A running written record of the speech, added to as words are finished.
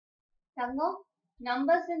Tango,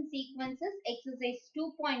 numbers and sequences, exercise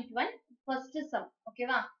 2.1, first sum. Okay,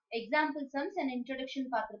 va? Example sums and introduction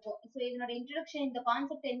பார்த்திருப்போம். So, இதனோட introduction இந்த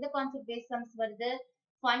concept எந்த concept based sums வருது?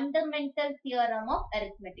 Fundamental theorem of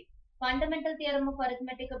arithmetic. Fundamental theorem of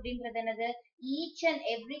arithmetic அப்படின்றது என்னது? Each and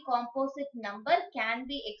every composite number can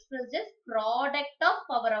be expressed as product of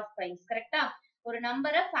power of primes. கரெக்டா? ஒரு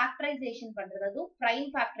நம்பரை factorization பண்றது, அதுவும் prime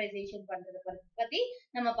factorization பண்றது பத்தி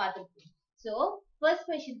நம்ம பார்த்திருப்போம். So, first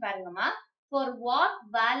question பாருங்கம்மா. For what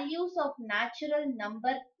values of natural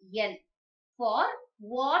number n? For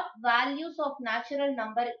what values of natural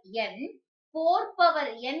number n, 4 power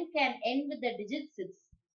n can end with the digit 6.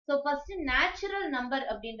 So, first natural number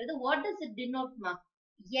அப்படின்றது what does it denote ma?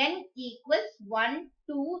 n equals 1,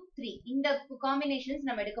 2, 3. இந்த combinations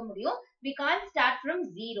நம்ம எடுக்க முடியும். We can't start from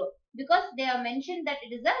 0 because they have mentioned that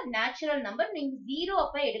it is a natural number. நீங்க 0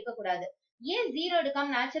 அப்ப எடுக்க கூடாது. ஏன் 0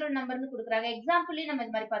 எடுக்காம நேச்சுரல் நம்பர்னு கொடுக்குறாங்க? எக்ஸாம்பிள்லயே நம்ம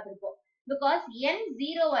இந்த மாதிரி பார்த்திருப்போம். பிகாஸ் n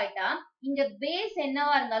 0 ஆயிட்டா இங்க பேஸ்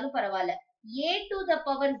என்னவா இருந்தாலும் பரவாயில்ல, a to the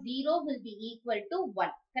power 0 will be equal to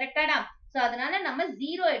 1. கரெக்டாடா? So அதனால நம்ம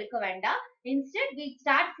 0 எடுக்க வேண்டாம். Instead we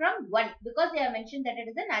start from 1 because they have mentioned that it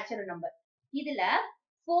is a natural number. இதுல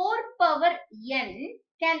 4 power n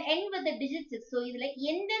can end with the digit 6. So இதுல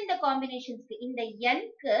எந்தெந்த காம்பினேஷன்ஸ்க்கு இந்த n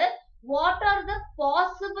க்கு what are the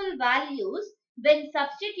possible values when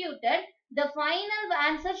substituted? The final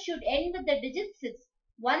answer should end with the digit 6.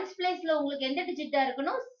 Ones placeல உங்களுக்கு எந்த டிஜிட்டா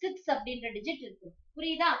இருக்கணும்? 6 அப்படின்ற digit இருக்கு.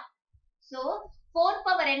 புரியுதா? So 4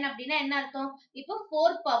 power n அப்படின்னா என்ன அர்த்தம்? இப்போ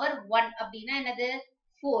 4 power 1 அப்படின்னா என்னது?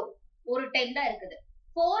 4 ஒரு டைம் தான் இருக்குது.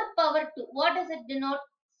 4 power 2 what does it denote?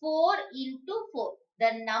 4 into 4.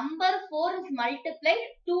 The number 4 is multiplied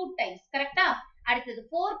 2 times. கரெக்டா? அடுத்தது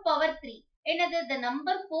 4 power 3 என்னது? The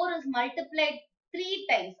number 4 is multiplied 3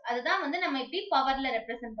 times. அதுதான் வந்து நம்ம இப்படி பவர்ல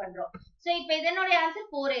ரெப்ரசென்ட் பண்றோம். சோ இப்போ இதனோட ஆன்சர்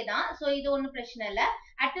 4 தான். சோ இது ஒண்ணும் பிரச்சனை இல்ல.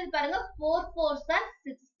 அடுத்து பாருங்க 4 4s are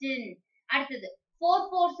 16. அடுத்து 4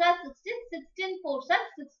 4s are 16, 16 4s are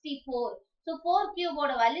 64. So 4 cube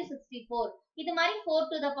ஓட வேல்யூ 64. இது மாதிரி 4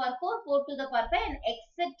 to the power 4, 4 to the power 5 and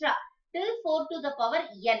etc. till 4 to the power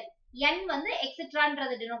n. n வந்து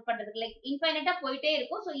எக்ஸெட்ரான்றதை டினோட் பண்றதுக்கு லைக் இன்ஃபைனைட்டா போயிட்டே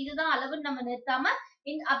இருக்கும். சோ இதுதான் அளவுன்னு நம்ம நிறுத்தாம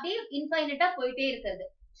அப்படியே இன்ஃபைனைட்டா போயிட்டே இருக்குது.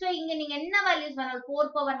 So இங்க நீங்க என்ன வேல்யூஸ் வேணாலும் 4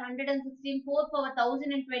 power 116, 4 power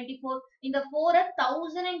 1024, இந்த 4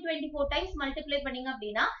 1024 டைம்ஸ் மல்டிப்ளை பண்ணீங்க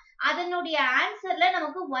அப்படின்னா அதனுடைய ஆன்சர்ல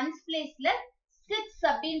நமக்கு ஒன்ஸ் பிளேஸ்ல 6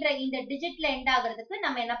 அப்படின்ற இந்த டிஜிட்ல எண்ட் ஆகிறதுக்கு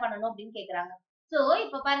நம்ம என்ன பண்ணணும் அப்படின்னு கேக்குறாங்க. சோ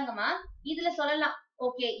இப்ப பாருங்கம்மா, இதுல சொல்லலாம்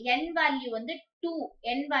ஓகே n வேல்யூ வந்து 2,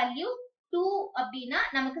 n வேல்யூ 2 அப்படின்னா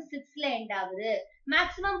நமக்கு 6ல எண்ட் ஆகுது.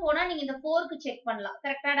 மேக்ஸிமம் போனா நீங்க இந்த 4க்கு செக் பண்ணலாம்.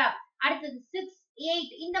 கரெக்டாடா? அடுத்தது 6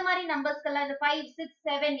 8 இந்த மாதிரி நம்பர்ஸ்க்கெல்லாம் இந்த 5 6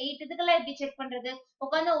 7 8 இதுக்கெல்லாம் எப்படி செக் பண்றது?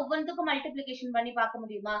 உட்கார்ந்து ஒவ்வொன்றுக்கும் மல்டிப்ளிகேஷன் பண்ணி பார்க்க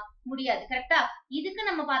முடியுமா? முடியாது. கரெக்டா? இதுக்கு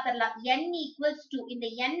நம்ம பாத்திரலாம் n equals 2. இந்த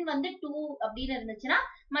n வந்து 2 அப்படின்னு இருந்துச்சுன்னா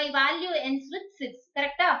my value ends with 6.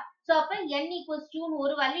 கரெக்டா? சோ அப்ப n equals 2 னு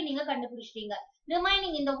ஒரு வேல்யூ நீங்க கண்டுபிடிச்சிட்டீங்க.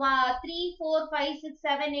 ரிமைனிங் இந்த 3 4 5 6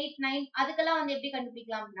 7 8 9 அதுக்கெல்லாம் வந்து எப்படி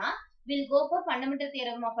கண்டுபிடிக்கலாம்னா we'll go for fundamental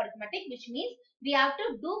theorem of arithmetic, which means we have to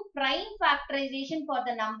do prime factorization for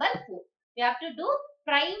the number 4. We have to do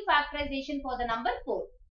prime factorization for the number 4.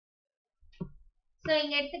 So,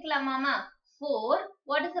 இங்க எடுத்துக்கலாமாமா 4.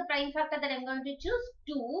 What is the prime factor that I'm going to choose?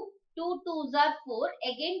 2. 2 2s are 4.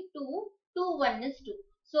 Again 2. 2 1 is 2.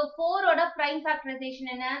 So, 4 oda prime factorization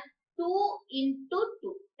என்ன? 2 into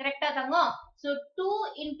 2. Correct தாங்க? So, 2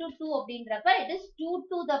 into 2 அப்படின்றப்ப it is 2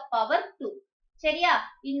 to the power 2. சரியா?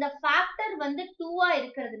 இந்த factor வந்து 2ஆ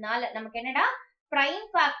இருக்கிறதுனால நமக்கு என்னடா prime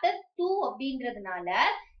factor 2 அப்படின்றதுனால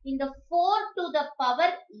இந்த 4 to the power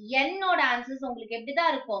n ஓட ஆன்சர்ஸ் உங்களுக்கு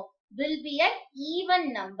எப்படிதான் இருக்கும்? will be an even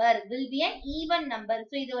number. Will be an even number.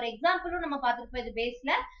 So இது ஒரு எக்ஸாம்பிளும் நம்ம பார்த்திருப்போம் இது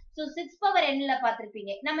பேஸ்ல. So 6 power n ல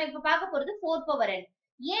பார்த்திருப்பீங்க. நம்ம இப்ப பார்க்க போறது 4 power n.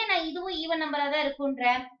 ஏன் நான் இதுவும் ஈவன் நம்பரா தான்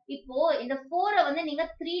இருக்குன்றேன்? இப்போ இந்த 4 வந்து நீங்க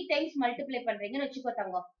 3 டைம்ஸ் மல்டிப்ளை பண்றீங்கன்னு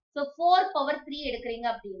வச்சுக்கோங்க. So 4 power 3 எடுக்கிறீங்க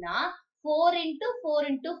அப்படின்னா 4 into 4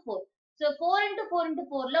 into 4. So 4 into 4 into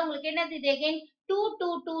 4ல உங்களுக்கு என்னது? இது again 2 2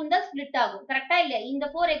 2 இந்த ஸ்ப்ளிட் ஆகும். கரெக்டா இல்ல? இந்த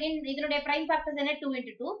 4 again இதனுடைய prime factors என்ன? 2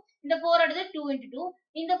 into 2. இந்த 4 அடுத்து 2 into 2.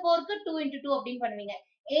 இந்த 4க்கு 2 into 2 அப்படினு பண்ணுவீங்க.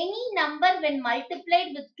 Any number when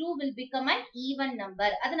multiplied with 2 will become an even number.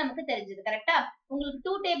 அது நமக்கு தெரிஞ்சது. கரெக்டா? உங்களுக்கு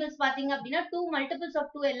 2 tables பாத்தீங்க அப்படின்னா 2 multiples of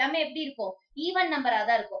 2 எல்லாமே எப்படி இருக்கும்? even numberஆ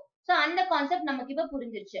தான் இருக்கும். சோ அந்த கான்செப்ட் நமக்கு இப்ப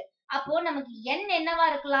புரிஞ்சிருச்சு. அப்போ நமக்கு n என்னவா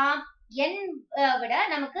இருக்கலாம்? n விட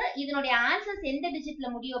நமக்கு இதனுடைய ஆன்சர்ஸ் எந்த டிஜிட்ல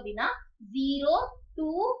முடியும் அப்படின்னா 0 2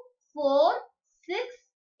 4 6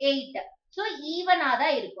 8. சோ ஈவனா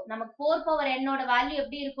தான் இருக்கும். நமக்கு 4 power n ஓட வேல்யூ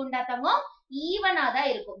எப்படி இருக்கும்டா தங்கம்? ஈவனா தான்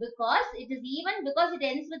இருக்கும். because it is even because it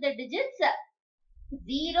ends with the digits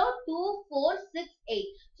 0, 2, 4, 6, 8.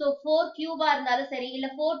 So 4 cube இருந்தாலும் சரி, இல்ல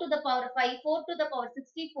 4 to the power 5, 4 to the power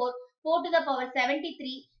 64, 4 to the power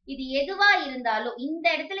 73, இது எதுவா இருந்தாலும் இந்த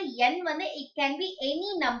இடத்துல n வந்து it can be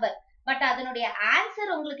any number. But அதனுடைய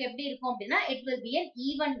ஆன்சர் உங்களுக்கு எப்படி இருக்கும் அப்படின்னா it will be an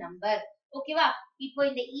even number. ஓகேவா? இப்போ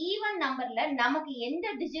இந்த ஈவன் நம்பர்ல நமக்கு எந்த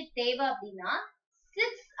டிஜிட் தேவை அப்படின்னா 6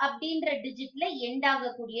 அப்படின்ற டிஜிட்ல எண்ட்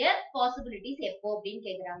ஆகக்கூடிய பாசிபிலிட்டிஸ் எப்போ அப்படின்னு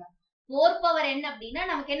கேக்குறாங்க. 4 பவர் n அப்படின்னா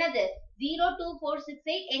நமக்கு என்னது 0, 2, 4, 6,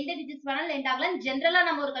 8 எந்த டிஜிட்ஸ் வேணாலும் எண்ட் ஆகலாம். ஜெனரலா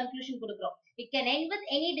நம்ம ஒரு கன்க்ளூஷன் கொடுக்கிறோம். It can end with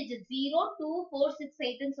any digit 0, 2, 4, 6,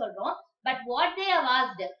 8 ன்னு சொல்றோம். But what they have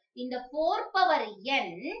asked, இந்த 4 power n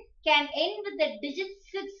can end with the digit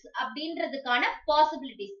 6 அப்படின்றதுக்கான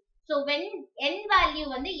possibilities. So when n value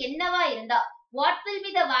வந்து என்னவா இருந்தா what will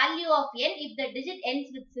be the value of n if the digit ends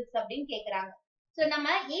with 6 அப்படின்னு கேக்குறாங்க. So நம்ம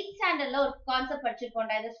 8th ஸ்டாண்டர்ட்ல ஒரு கான்செப்ட்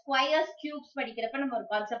படிச்சிருக்கோம்டா. இந்த ஸ்கொயர்ஸ் கியூப்ஸ் படிக்கிறப்ப நம்ம ஒரு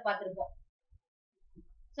கான்செப்ட் பார்த்திருப்போம்.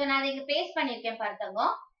 So நான் இங்க பேஸ்ட் பண்ணிருக்கேன் பாருங்க.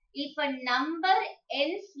 If a number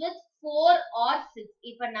ends with 4 or 6,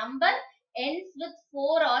 if a number ends with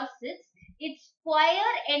 4 or 6, its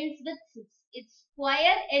square ends with 6. Its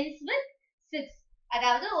square ends with 6.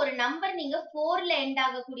 அதாவது ஒரு நம்பர் நீங்க 4ல எண்ட்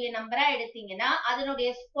ஆகக்கூடிய நம்பரா எடுத்தீங்கன்னா அதனுடைய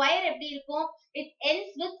ஸ்கொயர் எப்படி இருக்கும்? It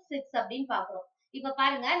ends with 6 அப்படின்னு பாக்குறோம். இப்ப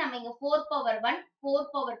பாருங்க, நம்ம இங்க 4 power 1, 4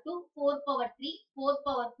 power 2, 4 power 3, 4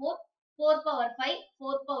 power 4, 4 power 5,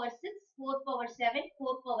 4 power 6, 4 power 7,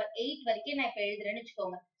 4 power 8 வரைக்கும் நான் இப்ப எழுதுறேன்னு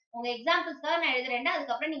வச்சுக்கோங்க. உங்க எக்ஸாம்பிள்ஸ்க்காக நான் எழுதுறேன்னா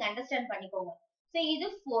அதுக்கப்புறம் நீங்க அண்டர்ஸ்டாண்ட் பண்ணிக்கோங்க. சோ இது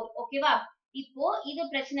 4, ஓகேவா? இப்போ இது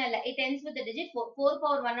பிரச்சனை இல்ல. It ends with the digit 4. 4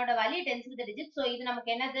 power 1 ஓட value it ends with the digit. So இது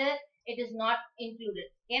நமக்கு என்னது? It is not included.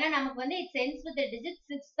 ஏன்னா நமக்கு வந்து it ends with the digit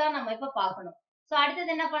 6 தான் நம்ம இப்ப பார்க்கணும். சோ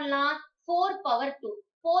அடுத்தது என்ன பண்ணலாம்? 4 power 2.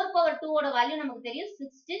 4 power 2 ஓட வேல்யூ நமக்கு தெரியும்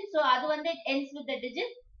 16. சோ அது வந்து it ends with the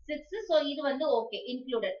digit 6. So இது வந்து okay,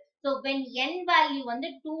 included. So when n value வந்து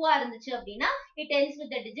 2 ஆ இருந்துச்சு அப்படின்னா it ends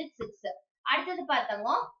with the digit 6. அடுத்தது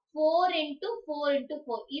பார்த்தோம் 4 into 4 into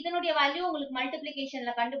 4. இதனுடைய வேல்யூ உங்களுக்கு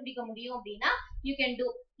மல்டிப்ளிகேஷன்ல கண்டுபிடிக்க முடியும் அப்படின்னா you can do.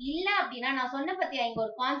 இல்ல அப்படின்னா நான் சொன்ன பத்தியா இங்க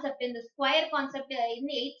ஒரு கான்செப்ட், இந்த ஸ்கொயர் கான்செப்ட்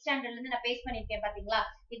இந்த 8th ஸ்டாண்டர்ட்ல இருந்து நான் பேஸ் பண்ணிருக்கேன் பாத்தீங்களா?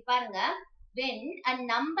 இது பாருங்க, when a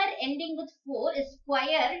number ending with 4 is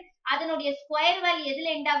squared, அதனுடைய ஸ்கொயர் வேல்யூ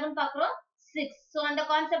எதுல எண்ட் ஆகும்னு பாக்குறோம்? 6. சோ அந்த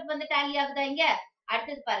கான்செப்ட் வந்து டாலி ஆகுதா இங்க?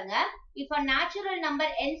 அடுத்தது பாருங்க, if a natural number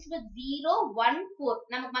ends with 0, 1, 4,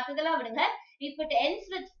 நமக்கு மத்ததெல்லாம் விடுங்க. If it ends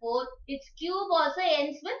with 4, its cube also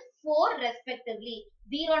ends with 4 respectively.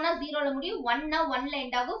 0 னா 0ல முடியும், 1 னா 1ல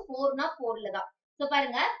எண்ட் ஆகும், 4 னா 4ல தான். சோ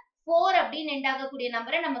பாருங்க, 4 அப்படின்னு எண்ட் ஆகக்கூடிய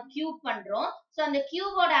நம்பரை நம்ம கியூப் பண்றோம். சோ அந்த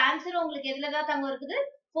கியூபோட ஆன்சர் உங்களுக்கு எதுல தான் தங்க இருக்குது?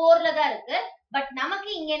 4ல தான் இருக்கு. பட் நமக்கு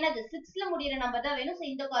இங்க என்னது 6ல முடியற நம்பர் தான் வேணும். சோ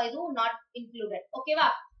இந்த இதுவும் நாட் இன்க்ளூடட். ஓகேவா?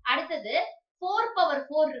 அடுத்தது 4 பவர்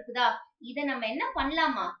 4 இருக்குதா? இத நம்ம என்ன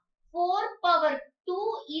பண்ணலாமா? 4 பவர் 2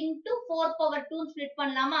 into 4 பவர் 2 ஸ்ப்ளிட்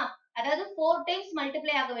பண்ணலாமா? அதாவது 4 டைம்ஸ்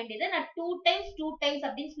மல்டிப்ளை ஆக வேண்டியது நான் 2 டைம்ஸ் 2 டைம்ஸ்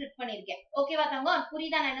அப்படின்னு ஸ்ப்ளிட் பண்ணிருக்கேன். ஓகேவா தங்க?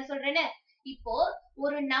 புரியுதா நான் என்ன சொல்றேன்னு? இப்போ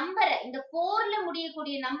ஒரு நம்பரை, இந்த 4ல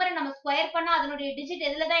முடியக்கூடிய நம்பரை நம்ம ஸ்கொயர் பண்ணா அதனுடைய டிஜிட்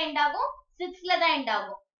எதுல தான் எண்ட் ஆகும்? 6ல தான் எண்ட்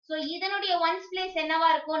ஆகும். சோ இதனுடைய ஒன்ஸ் பிளேஸ் என்னவா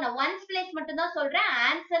இருக்கும்? நான் ஒன்ஸ் பிளேஸ் மட்டும் தான் சொல்றேன்,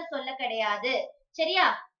 ஆன்சர் சொல்ல கிடையாது. சரியா?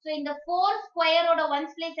 சோ இந்த 4 ஸ்கொயரோட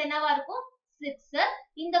ஒன்ஸ் பிளேஸ் என்னவா இருக்கும்? 6.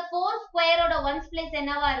 இந்த 4 ஸ்கொயரோட ஒன்ஸ் பிளேஸ்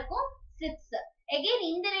என்னவா இருக்கும்? 6. அகைன்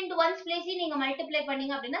இந்த ரெண்டு ஒன்ஸ் பிளேஸையும் நீங்க மல்டிப்ளை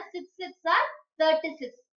பண்ணீங்க அப்படின்னா 6 6 are 36.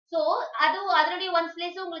 சோ அதனுடைய ஒன்ஸ்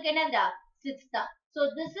பிளேஸ் உங்களுக்கு என்னதா? 6 தான். So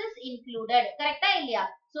this is included. கரெக்ட்டா இல்லையா?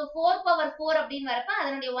 So 4 power 4 அப்படின்னு வரப்ப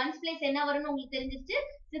அதனுடைய ஒன்ஸ் பிளேஸ் என்ன வரும்னு உங்களுக்கு தெரிஞ்சிருச்சு,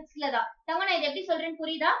 6ல தான். தங்க நான் இத எப்படி சொல்றேன்னு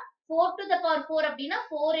புரியுதா? 4 to the power 4 அப்படின்னா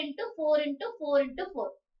 4 into 4 into 4 into 4.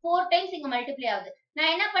 4 டைம்ஸ் இங்க மல்டிப்ளை ஆகுது.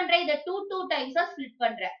 நான் என்ன பண்றேன்? இத 2 டைம்ஸா ஸ்ப்ளிட்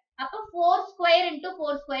பண்றேன். அப்ப 4 ஸ்கொயர் into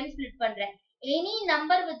 4 ஸ்கொயர் ஸ்ப்ளிட் பண்றேன். Any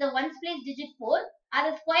number with the ones place digit 4 அத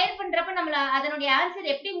ஸ்கொயர் பண்றப்ப நம்மள அதனுடைய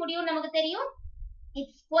ஆன்சர் எப்படி முடியும் நமக்கு தெரியும்? It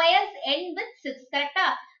squares end with 6. கரெக்ட்டா?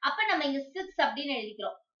 அப்ப நம்ம இங்க 6 அப்படின்னு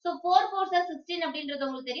எழுதிக்கிறோம். So 4 4s are 16 அப்படின்றது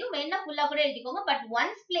உங்களுக்கு தெரியும். வேணா ஃபுல்லா கூட எழுதிக்கோங்க. But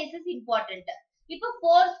once place is important. இப்போ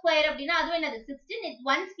 4 ஸ்கொயர் அப்படின்னா அதுவும் என்னது 16. இட்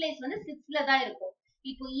ஒன்ஸ் பிளேஸ் வந்து 6ல தான் இருக்கும்.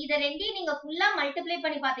 இப்போ இத ரெண்டையும் நீங்க ஃபுல்லா மல்டிப்ளை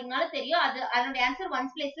பண்ணி பாத்தீங்கனாலும் தெரியும், அதனுடைய ஆன்சர்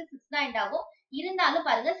ஒன்ஸ் பிளேஸ்ல 6 தான் எண்ட் ஆகும். இருந்தாலும்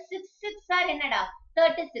பாருங்க 6 6 ஆர் என்னடா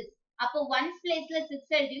 36. அப்போ ஒன்ஸ் பிளேஸ்ல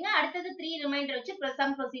 6 எழுதுவீங்க, அடுத்தது 3 ரிமைண்டர் வச்சு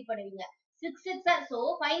சம் ப்ரோசீட் பண்ணுவீங்க. 6 6 ஆர் சோ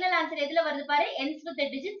ஃபைனல் ஆன்சர் எதுல வருது பாரு? ends with the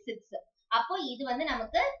digit 6. அப்போ இது வந்து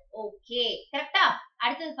நமக்கு ஓகே. கரெக்ட்டா?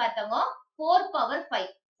 அடுத்தது பார்த்தோம் 4 பவர்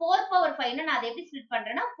 5. 4 பவர் 5 நான் அதை எப்படி ஸ்ப்ளிட்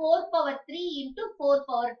பண்றேன்னா 4 பவர் 3 into 4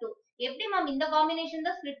 பவர் 2. எப்படி மேம் இந்த காம்பினேஷன்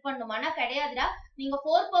தான் ஸ்ப்ளிட் பண்ணுமானா கிடையாதுடா. நீங்க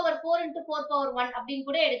 4 பவர் 4 into 4 பவர் 1 அப்படின்னு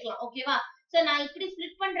கூட எடுக்கலாம். ஓகேவா? சோ நான் இப்படி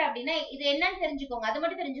ஸ்ப்ளிட் பண்றேன் அப்படின்னா இது என்னன்னு தெரிஞ்சுக்கோங்க. அது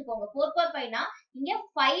மட்டும் தெரிஞ்சுக்கோங்க. 4 பவர் 5 னா இங்க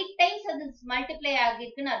 5 டைம்ஸ் அது மல்டிப்ளை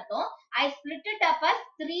ஆகிருக்குன்னு அர்த்தம். I split it up as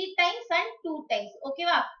 3 times and 2 times.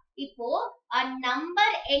 ஓகேவா? இப்போ a number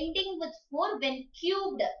ending with 4 when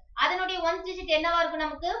cubed அதனுடைய ones digit என்னவா இருக்கும்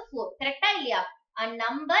நமக்கு 4 கரெக்டா இல்லையா a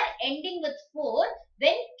number ending with 4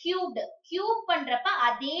 when cubed cube பண்றப்ப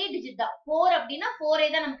அதே digit தான் 4 அப்படின்னா 4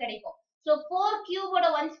 தான் நமக்கு கிடைக்கும் so 4 cube ஓட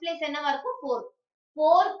ones place என்னவா இருக்கும் 4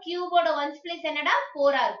 4 cube ஓட ones place என்னடா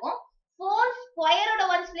 4 ஆ இருக்கும் 4 square ஓட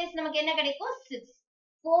ones place நமக்கு என்ன கிடைக்கும் 6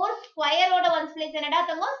 4 square ஓட ones place என்னடா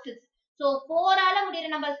தங்கம் 6 so 4 ஆல முடியற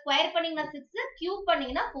நம்பர் ஸ்கொயர் பண்ணீங்கன்னா 6 கியூப்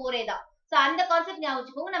பண்ணீங்கன்னா 4 தான் so அந்த கான்செப்ட் ஞாபகம்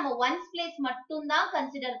வச்சுக்கோங்க நம்ம ones place மட்டும் தான்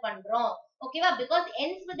கன்சிடர் பண்றோம் ஓகேவா because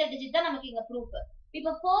ends with the digit தான் நமக்கு இங்க proof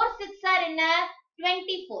இப்போ 4 6 ஆர் என்ன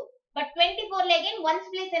 24 but 24 ல again ones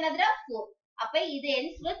place என்னதுடா 4 அப்ப இது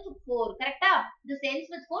ends with 4 கரெக்ட்டா this ends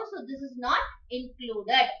with 4 so this is not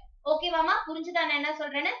included ஓகேவாமா புரிஞ்சுதா நான் என்ன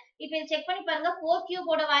சொல்றேன்னு இப்போ இத செக் பண்ணி பாருங்க 4 கியூப்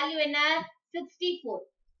ஓட வேல்யூ என்ன 64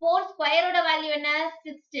 4 ஸ்கொயர் ஓட வேல்யூ என்ன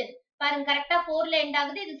 16 பாருங்க கரெக்ட்டா 4 ல எண்ட்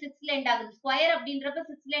ஆகுது இது 6 ல எண்ட் ஆகுது ஸ்கொயர் அப்படின்றப்ப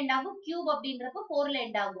 6 ல எண்ட் ஆகும் கியூப் அப்படின்றப்ப 4 ல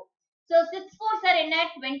எண்ட் ஆகும் சோ 6 4 சார் என்ன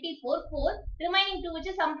 24 4 ரிமைனிங் 2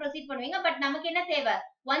 வச்சு சம் ப்ரோசீட் பண்ணுவீங்க பட் நமக்கு என்ன தேவை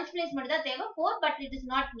ஒன்ஸ் பிளேஸ் மட்டும் தான் தேவை 4 but it is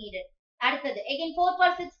not needed அடுத்தது again 4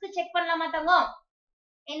 power 6 க்கு செக் பண்ணலாமா தங்கம்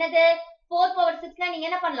என்னது 4 power 6 ல நீங்க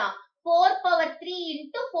என்ன பண்ணலாம் 4 power 3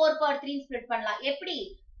 into 4 power 3 ஸ்ப்ளிட் பண்ணலாம் எப்படி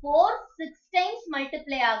 4 6 டைம்ஸ்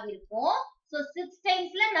மல்டிப்ளை ஆகிருக்கும் சோ 6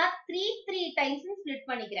 டைம்ஸ்ல நான் 3 டைம்ஸ் ஸ்ப்ளிட்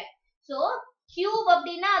பண்ணிக்கிறேன் so cube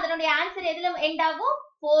அப்படினா அதனுடைய ஆன்சர் எதுல எண்ட் ஆகும்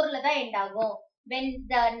 4 ல தான் எண்ட் ஆகும் when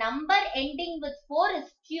the number ending with 4 is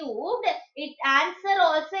cubed its answer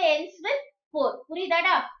also ends with 4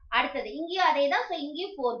 புரியுதாடா அடுத்து இங்கேயும் அதேதான் so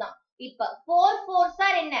இங்கேயும் 4 தான் இப்ப 4 4s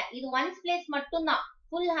are என்ன இது ones place மட்டும் தான்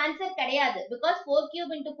full answer கிடையாது because 4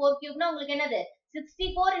 cube into 4 cube னா உங்களுக்கு என்னது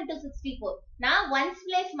 64 into 64 நான் ones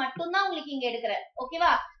place மட்டும் தான் உங்களுக்கு இங்க எடுக்கிறேன்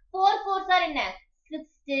ஓகேவா 4 4s are என்ன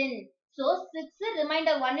 16 so 6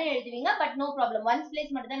 remainder 1 எழுதுவீங்க but no problem ones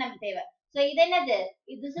place மட்டும் தான் நமக்கு தேவை so இது என்னது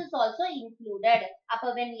this is also included அப்ப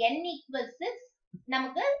when n equals 6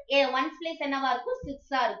 நமக்கு ones place என்னவா இருக்கும்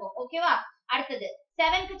 6 ஆ இருக்கும் ஓகேவா அடுத்து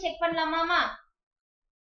 7 க்கு செக் பண்ணலாமாமா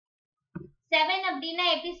 7 அப்படினா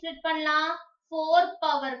எப்படி ஸ்ப்ளிட் பண்ணலாம் 4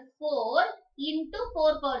 power 4 into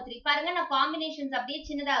 4 power 3 பாருங்க நான் காம்பினேஷன்ஸ் அப்படியே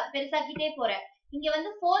சின்னதா பெருசாக்கிட்டே போறேன் இங்க வந்து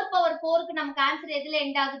 4 power 4 க்கு நமக்கு ஆன்சர் எதுல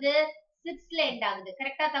எண்ட் ஆகுது 6 ல எண்ட் ஆகுது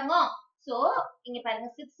கரெக்ட்டா தங்கம் சோ இங்க பாருங்க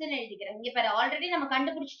 6 ன்னு எழுதிக்கிறேன் இங்க பாரு ஆல்ரெடி நம்ம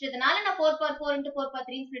கண்டுபிடிச்சிட்டதனால நான் 4 power 4 into 4 power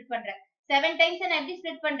 3 ஸ்ப்ளிட் பண்றேன் 7 டைம்ஸ் நான் எப்படி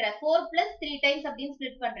ஸ்ப்ளிட் பண்றேன் 4 plus 3 டைம்ஸ் அப்படினு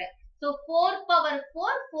ஸ்ப்ளிட் பண்றேன் சோ 4 power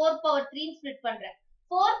 4 4 power 3 ன்னு ஸ்ப்ளிட் பண்றேன்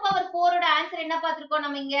 4 power 4 ஓட ஆன்சர் என்ன பாத்துறோம்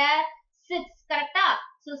நம்ம இங்க 6 கரெக்ட்டா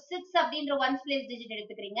சோ 6 அப்படிங்கற ones place digit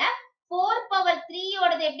எடுத்துக்கறீங்க 4 power 3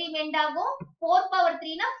 ஓடது எப்படி எண்ட் ஆகும் 4 power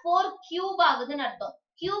 3 னா 4 கியூப் ஆகுதுன்னு அர்த்தம்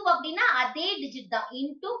கியூப் அப்படினா அதே டிஜிட் தான்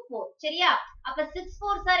into 4 சரியா அப்ப 6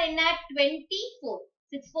 4s are என்ன 24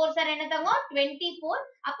 6 4s are என்ன தங்க 24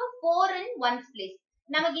 அப்ப 4 in ones place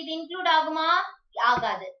நமக்கு இது இன்க்ளூட் ஆகுமா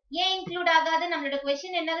ஆகாது ஏன் இன்க்ளூட் ஆகாது நம்மளோட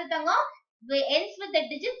क्वेश्चन என்னது தங்க ends with the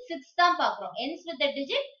digit 6 தான் பார்க்கறோம் ends with the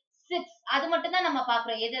digit 6 அது மட்டும் தான் நம்ம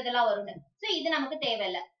பார்க்கறோம் எது எதெல்லாம் வரும்னு சோ இது நமக்கு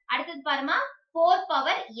தேவையில்லை அடுத்து பாருமா 4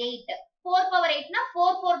 power 8 4 power 8 னா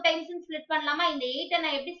 4 4 டைம்ஸ் ஸ்ப்ளிட் பண்ணலாமா இந்த 8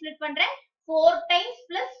 நான் எப்படி ஸ்ப்ளிட் பண்றேன் 4 times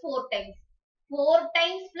plus 4 times 4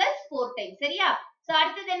 times plus 4 times சரியா சோ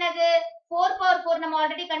அடுத்து என்னது 4 power 4 நம்ம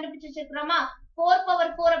ஆல்ரெடி கண்டுபிடிச்சு வச்சிருக்கோமா 4 power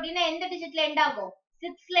 4 அப்படினா எந்த டிஜிட்ல எண்ட் ஆகும்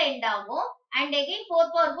 6 ல எண்ட் ஆகும் and again 4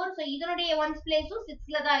 power 4 சோ இதனுடைய ones place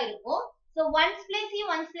 6 ல தான் இருக்கும் சோ ones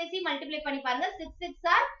place மல்டிப்ளை பண்ணி பாருங்க 6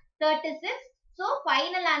 6 are 36 சோ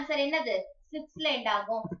ஃபைனல் ஆன்சர் என்னது 6 ல எண்ட்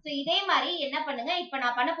ஆகும் சோ இதே மாதிரி என்ன பண்ணுங்க இப்போ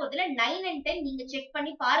நான் பண்ண போறதுல 9 and 10 நீங்க செக்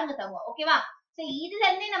பண்ணி பாருங்க தங்க ஓகேவா சோ இதுல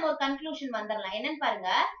இருந்தே நம்ம ஒரு கன்க்ளூஷன் வந்துறலாம் என்னன்னு பாருங்க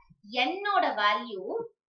n ஓட வேல்யூ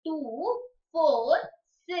 2 4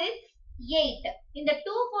 6 8 இந்த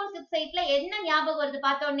 2 4 6 8 ல என்ன ஞாபகம் வருது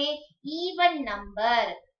பார்த்தோனே ஈவன்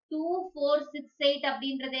நம்பர் 2 4 6 8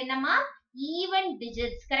 அப்படின்றது என்னமா ஈவன்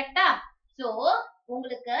டிஜிட்ஸ் கரெக்ட்டா சோ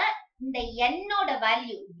உங்களுக்கு இந்த n ஓட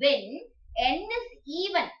value when n is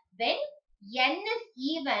even when n is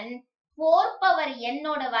even 4 power n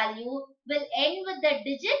ஓட value will end with the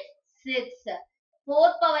digit 6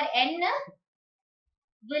 4 power n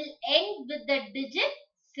will end with the digit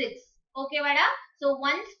 6 ஓகேவாடா so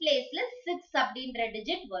ones place ல 6 அப்படிங்கற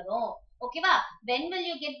digit வரும் ஓகேவா when will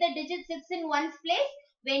you get the digit 6 in ones place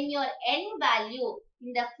when your n value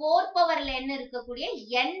இந்த 4 power ல n இருக்கக்கூடிய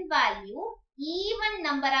n value even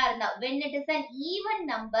number ஆ இருந்தா when it is an even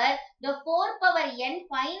number the 4 power n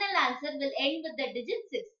final answer will end with the digit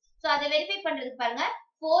 6 so அதை verify பண்றதுக்கு பாருங்க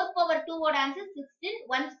 4 power 2 ஓட answer 16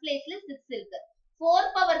 ones place ல 6 இருக்கு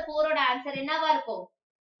 4 power 4 ஓட ஆன்சர் என்னவா இருக்கும்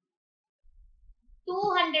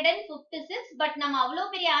 256 but நம்ம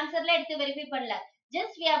அவ்வளவு பெரிய ஆன்சர்ல எடுத்து வெரிஃபை பண்ணல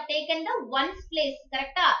just we have taken the ones place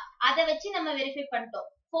கரெக்ட்டா அத வச்சு நம்ம வெரிஃபை பண்ணிட்டோம்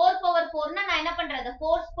 4 power 4 னா நான் என்ன பண்றது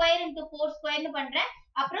 4 ஸ்கொயர் into 4 ஸ்கொயர்னு பண்றேன்.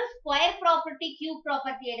 அப்புறம் ஸ்கொயர் ப்ராப்பர்ட்டி கியூப்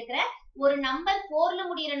ப்ராப்பர்ட்டி எடுக்கிறேன். ஒரு நம்பர் 4ல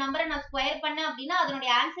முடியிற நம்பரை நான் ஸ்கொயர் பண்ணேன் அப்படின்னா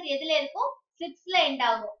அதனுடைய ஆன்சர் எதுல இருக்கும் 6ல எண்ட்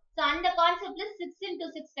ஆகும். So அந்த கான்செப்ட்ல 6 into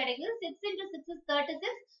 6 கிடைக்குது. 6 into 6 is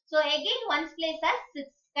 36. So again ones place as 6.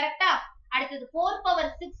 கரெக்டா? அடுத்தது 4 power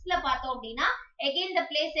 6ல பார்த்தோம் அப்படின்னா again the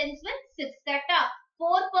place ends with 6. கரெக்டா?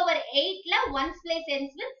 4 power 8ல ones place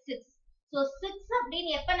ends with 6. So 6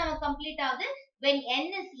 அப்படின்னு எப்ப நம்ம கம்ப்ளீட் ஆகுது when n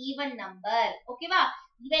is even number. ஓகேவா?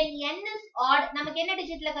 when n is odd நமக்கு என்ன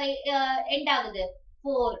டிஜிட்ல end ஆகுது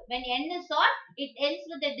 4. when n is odd it ends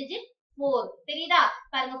with the digit 4. தெரியுதா?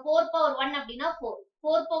 பாருங்க 4 power 1 அப்படின்னா 4.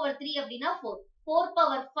 4 power 3 அப்படின்னா 4. 4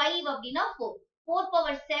 power 5 அப்படின்னா 4. 4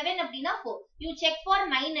 power 7 அப்படின்னா 4. You check for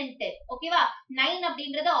 9 and 10. ஓகேவா? 9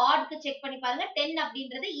 அப்படின்றத oddக்கு செக் பண்ணி பாருங்க. 10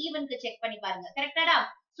 அப்படின்றத evenக்கு செக் பண்ணி பாருங்க. கரெக்டாடா?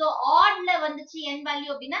 So oddல வந்துச்சு n value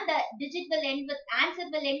அப்படின்னா the digit will end with answer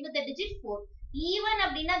will end with the digit 4. Even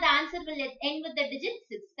அப்படின்னா the answer will end with the digit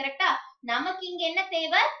 6. கரெக்டா? நமக்கு இங்க என்ன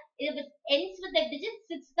தேவை? It ends with the digit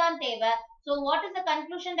 6 தான் தேவை. So what is the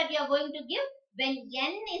conclusion that you are going to give? When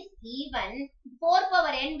n is even, 4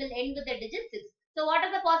 power n will end with the digit 6. So what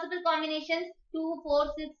are the possible combinations? 2, 4,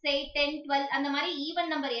 6, 8, 10, 12 அந்த மாதிரி even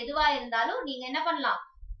number எதுவா இருந்தாலும் நீங்க என்ன பண்ணலாம்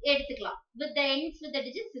எடுத்துக்கலாம் with the ends with the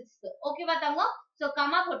digit 6. ஓகேவா தங்கம்? So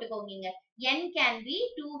comma போட்டுக்கோங்க இங்க. n can be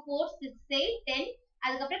 2, 4, 6, 8, 10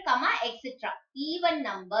 அதுக்கப்புறம் comma etcetera even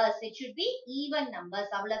numbers. It should be even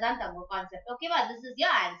numbers. அவ்வளவுதான் தங்கம் கான்செப்ட். ஓகேவா? This is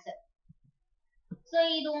your answer. So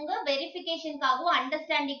இது உங்க வெரிஃபிகேஷனுக்காகவும்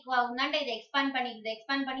அண்டர்ஸ்டாண்டிங்காகவும் தான் இதை எக்ஸ்பேண்ட்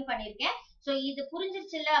பண்ணி பண்ணிருக்கேன். சோ இது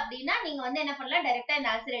புரிஞ்சிருச்சுல அப்படின்னா நீங்க வந்து என்ன பண்ணலாம் டைரக்டா இந்த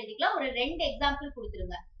ஆன்சர் எழுதிக்கலாம். ஒரு 2 எக்ஸாம்பிள்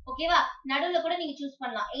கொடுத்துருங்க. ஓகேவா? நடுவுல கூட நீங்க சூஸ்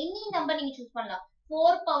பண்ணலாம். எனி நம்பர் நீங்க சூஸ் பண்ணலாம்.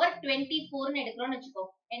 4 power 24ன்னு எடுக்கிறோம்னு வச்சுக்கோ.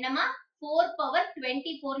 என்னமா 4 power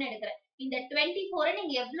 24ன்னு எடுக்கிறேன். இந்த 24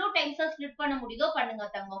 நீங்க எவ்வளவு டைம்ஸா ஸ்ப்ளிட் பண்ண முடியுதோ பண்ணுங்க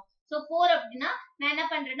தங்கம். சோ 4 அப்படின்னா நான் என்ன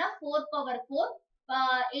பண்றேன்னா 4 power 4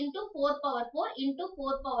 into 4 power 4 into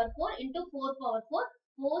 4 power 4 into 4 power 4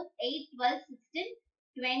 4 8 12 16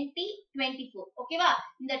 20 24. ஓகேவா?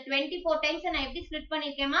 இந்த 24 டைம்ஸ் நான் எப்படி ஸ்ப்ளிட்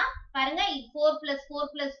பண்ணிருக்கேமா பாருங்க. 4 plus 4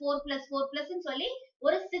 plus 4 plus 4 plus ன்னு சொல்லி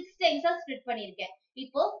ஒரு 6 டைம்ஸா ஸ்ப்ளிட் பண்ணிருக்கேன்.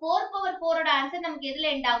 இப்போ 4 power 4 ஓட ஆன்சர் நமக்கு எதுல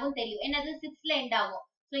எண்ட் ஆகும் தெரியும். என்னது 6ல எண்ட் ஆகும்.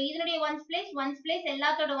 சோ இதனுடைய ஒன்ஸ் பிளேஸ்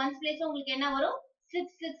எல்லாத்தோட ஒன்ஸ் பிளேஸ் உங்களுக்கு என்ன வரும் 6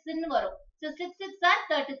 6 ன்னு வரும். So 6 6 are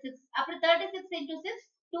 36. அப்புறம் 36 into 6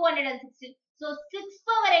 216. சோ 6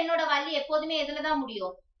 power n ஓட வேல்யூ எப்போதுமே எதுல தான்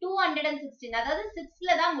முடியும் 216. அதாவது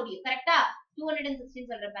 6ல தான் முடியும். கரெக்ட்டா? 216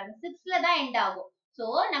 சொல்றேன் பாருங்க. 6ல தான் எண்ட் ஆகும். சோ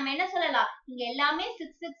நம்ம என்ன சொல்லலாம் இங்க எல்லாமே 6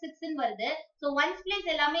 6 6 ன்னு வருது. சோ ஒன்ஸ் பிளேஸ்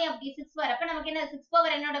எல்லாமே அப்படி 6 வரப்ப நமக்கு என்ன 6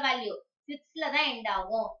 power n ஓட வேல்யூ 6ல தான் எண்ட்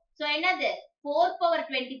ஆகும். சோ என்னது 4 power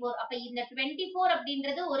 24. அப்ப இந்த 24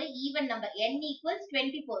 அப்படின்றது ஒரு even number. n equals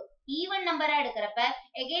 24. Even நம்பரா எடுக்கிறப்ப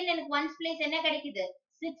again எனக்கு ஒன்ஸ் பிளேஸ் என்ன கிடைக்குது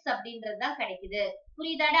 6 அப்படின்றது தான் கிடைக்குது.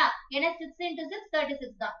 புரியுதாடா? ஏன்னா 6 into 6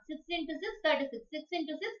 36 தான். 6 into 6 36. 6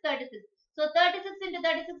 into 6 36. So 36 into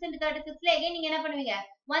 36 into 36ல again நீங்க என்ன பண்ணுவீங்க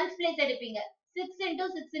ஒன்ஸ் பிளேஸ் எடுப்பீங்க. 6 into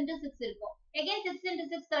 6 into 6 இருக்கும். again 6 into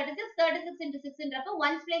 6 36. 36 into 6ன்றப்ப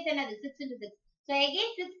once place என்னது 6 into 6. So again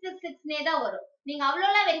 6 6 6 நே தான் வரும். நீங்க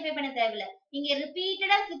அவ்வளவுலாம் வெரிஃபை பண்ண தேவையில்ல. இங்க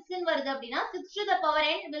ரிப்பீட்டடா 6 ன்னு வருது அப்படின்னா 6 to the power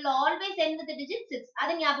n will always end with the digit 6.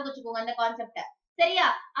 அதை ஞாபகம் வச்சுக்கோங்க அந்த கான்செப்ட. சரியா?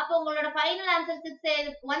 அப்ப உங்களோட ஃபைனல் ஆன்சர் 6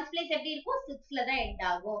 ஒன்ஸ் பிளேஸ் எப்படி இருக்கும் 6ல தான் எண்ட்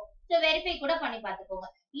ஆகும். சோ வெரிஃபை கூட பண்ணி பாத்துக்கோங்க.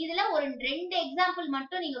 இதுல ஒரு 2 எக்ஸாம்பிள்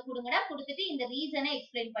மட்டும் நீங்க கொடுங்கடா. கொடுத்துட்டு இந்த ரீசனை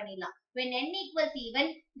எக்ஸ்பிளைன் பண்ணிடலாம். when n equals even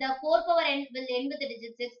the 4 power n will end with the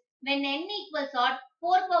digit 6. when n equals odd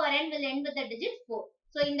 4 power n will end with the digit 4.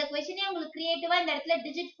 So இந்த क्वेश्चनே உங்களுக்கு கிரியேட்டிவா இந்த இடத்துல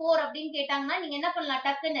digit 4 அப்படினு கேட்டாங்கன்னா நீங்க என்ன பண்ணலாம்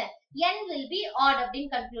டக்குன்னு n will be odd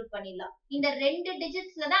அப்படினு கன்க்ளூட் பண்ணிடலாம். இந்த 2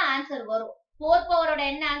 டிஜிட்ஸ்ல தான் ஆன்சர் வரும். 4 பவரோட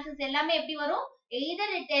n ஆன்சர்ஸ் எல்லாமே எப்படி வரும் either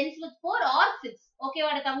it ends with 4 or 6.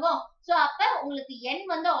 ஓகேவாட Thangam? So அப்ப உங்களுக்கு n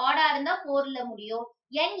வந்து ஆடா இருந்தா 4ல முடியும்,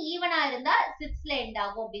 n ஈவனா இருந்தா 6ல எண்ட்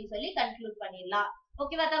ஆகும் அப்படினு சொல்லி கன்க்ளூட் பண்ணிடலாம்.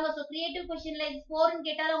 ஓகேவா தங்கம்? சோ கிரியேட்டிவ் क्वेश्चनல 4 ன்னு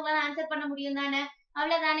கேட்டாலும் உங்களால ஆன்சர் பண்ண முடியும் தானே?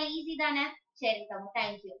 அவ்வளவுதானே, ஈஸி தானே? சரி தங்கம்,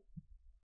 थैंक यू.